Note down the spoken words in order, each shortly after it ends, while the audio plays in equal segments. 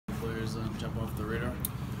jump off the radar?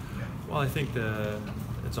 Well, I think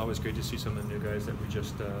it's always great to see some of the new guys that we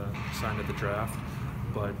just signed at the draft.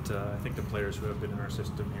 But I think the players who have been in our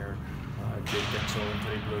system here, Jake Denzel and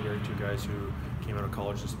Teddy Blueger, two guys who came out of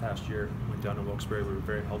college this past year, went down to Wilkes-Barre, were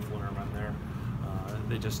very helpful in our run there.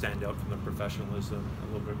 They just stand out from the professionalism, a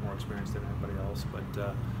little bit more experience than anybody else,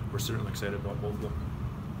 but we're certainly excited about both of them.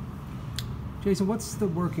 Jason, what's the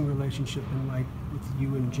working relationship been like with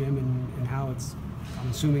you and Jim, and how it's, I'm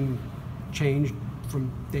assuming, changed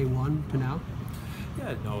from day one to now?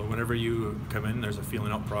 Yeah, no, whenever you come in, there's a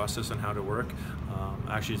feeling out process on how to work.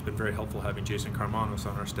 Actually, it's been very helpful having Jason Carmanos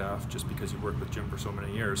on our staff, just because he worked with Jim for so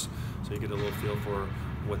many years. So you get a little feel for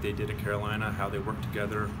what they did in Carolina, how they worked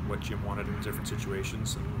together, what Jim wanted in different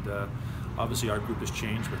situations. And obviously our group has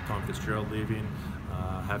changed with Tom Fitzgerald leaving,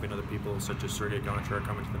 having other people such as Sergei Gonchar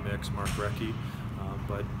coming to the mix, Mark Recchi.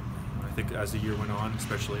 But I think as the year went on,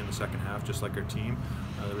 especially in the second half, just like our team,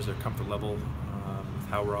 there was a comfort level with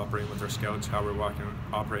how we're operating with our scouts, how we're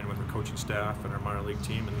operating with our coaching staff and our minor league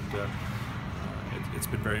team, and it's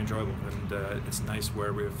been very enjoyable, and it's nice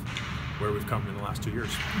where we've come in the last 2 years.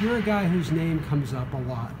 You're a guy whose name comes up a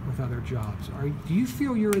lot with other jobs. Do you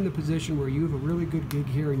feel you're in the position where you have a really good gig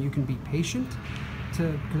here and you can be patient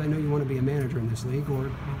because I know you want to be a manager in this league, or,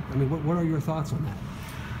 I mean, what are your thoughts on that?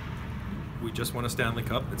 We just won a Stanley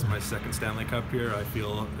Cup. It's my second Stanley Cup here. I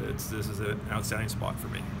feel this is an outstanding spot for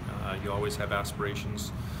me. You always have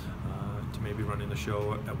aspirations to maybe running the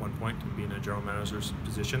show at one point and being a general manager's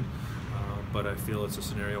position, but I feel it's a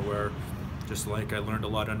scenario where, just like I learned a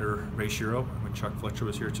lot under Ray Shero when Chuck Fletcher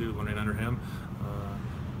was here too, learning under him,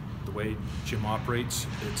 the way Jim operates,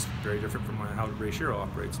 it's very different from how Ray Shero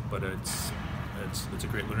operates, but it's a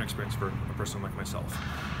great learning experience for a person like myself.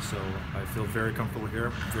 So I feel very comfortable here,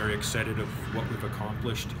 very excited of what we've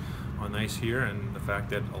accomplished on ice here, and the fact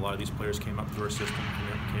that a lot of these players came up through our system,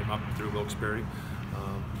 came up through Wilkes-Barre.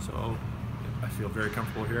 So I feel very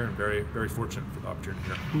comfortable here and very, very fortunate for the opportunity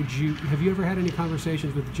here. Have you ever had any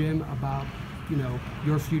conversations with Jim about, you know,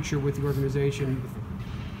 your future with the organization,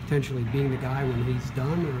 potentially being the guy when he's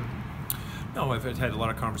done, or? No, I've had a lot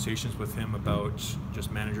of conversations with him about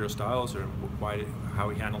just managerial styles or how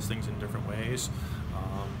he handles things in different ways.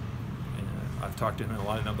 And I've talked to him in a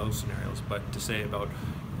lot of those scenarios, but to say about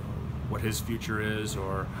what his future is,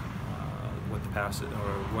 or what the past, or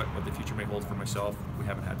what the future may hold for myself, we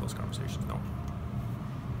haven't had those conversations. No.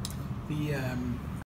 The